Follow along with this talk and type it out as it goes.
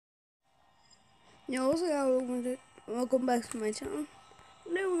Yo, what's up? Welcome back to my channel.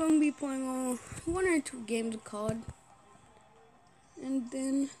 Today we're gonna be playing one or two games of COD, and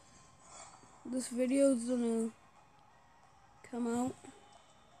then this video is gonna come out.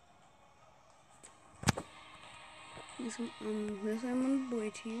 This I'm on the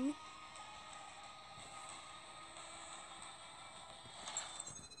way to you.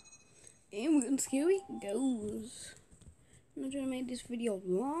 And we're gonna see how it goes. I'm not trying to make this video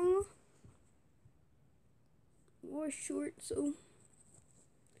long or short, so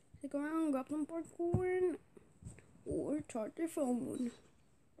stick around, grab some popcorn, or charge your phone.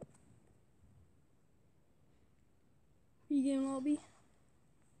 Pre-game lobby.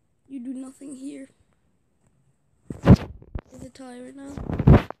 You do nothing here. Is it tired now?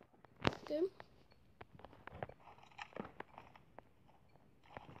 Okay.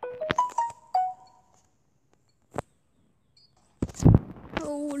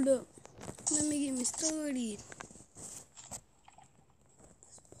 Hold up. Let me get me started.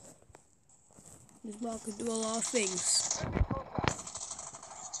 This ball could do a lot of things.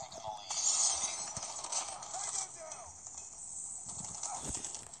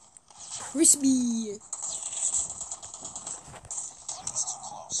 Crispy.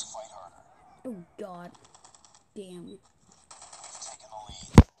 Oh God. Damn.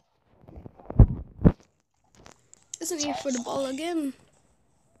 Isn't here for the ball again?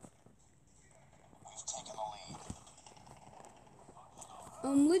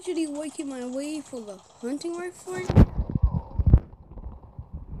 I'm literally working my way for the hunting rifle. I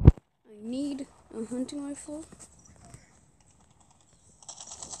need a hunting rifle.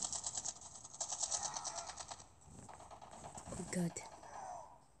 Oh God.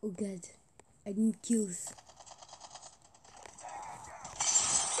 Oh God. I need kills.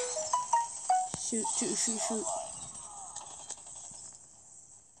 Shoot, shoot, shoot, shoot.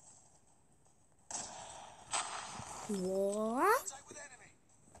 What?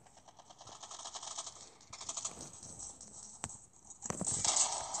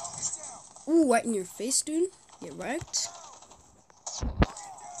 Ooh, right in your face, dude. Get wrecked.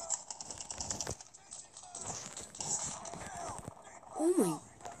 Oh my.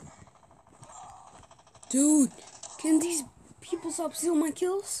 Dude, can these people stop stealing my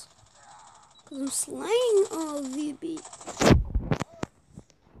kills? Cause I'm slaying all VB.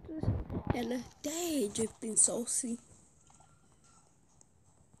 Hello, day drifting saucy.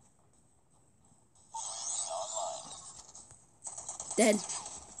 Dead.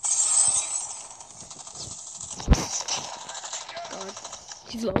 God,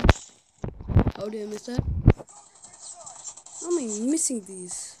 he's low. How did I miss that? How am I missing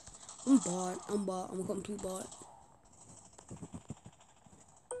these? I'm bot. I'm a complete bot.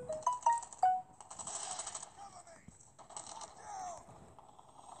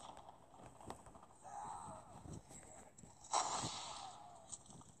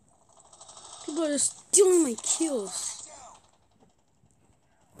 People are just stealing my kills.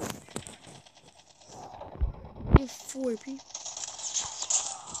 You have 4 people.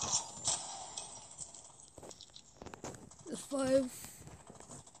 There's 5.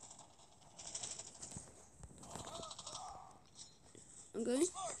 Okay.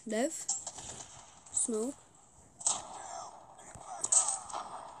 Dev. Smoke.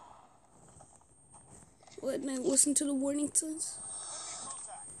 Let me listen to the warning signs.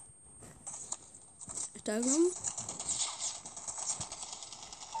 Attack him.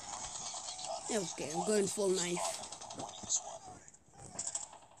 Okay, I'm going full knife.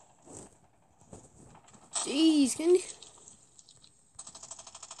 Jeez, can you?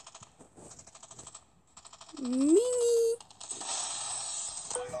 Mini.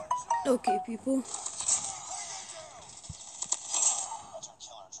 Okay, people.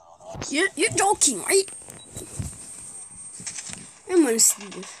 You're joking, right? I'm gonna see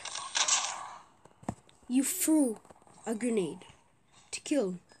this. You threw a grenade to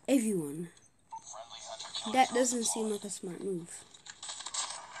kill everyone. That doesn't seem like a smart move.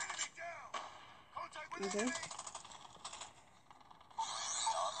 Okay.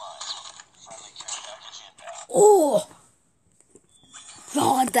 Oh!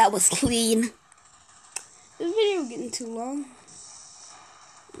 God, that was clean. This video is getting too long.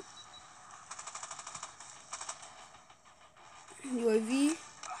 UAV.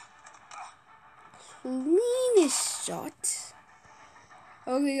 Cleanest shot.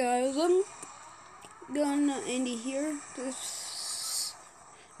 Okay, guys, I'm gonna end it here. This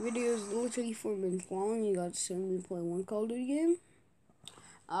video is literally 4 minutes long. You got to see me play one Call of Duty game.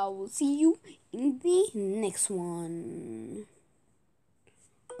 I will see you in the next one.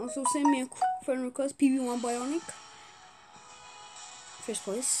 Also, send me a friend request, PB1 Bionic. First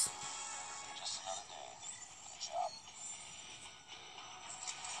place.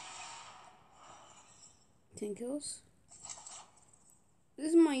 10 kills. This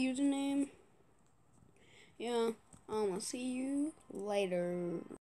is my username. Yeah, I'll see you later.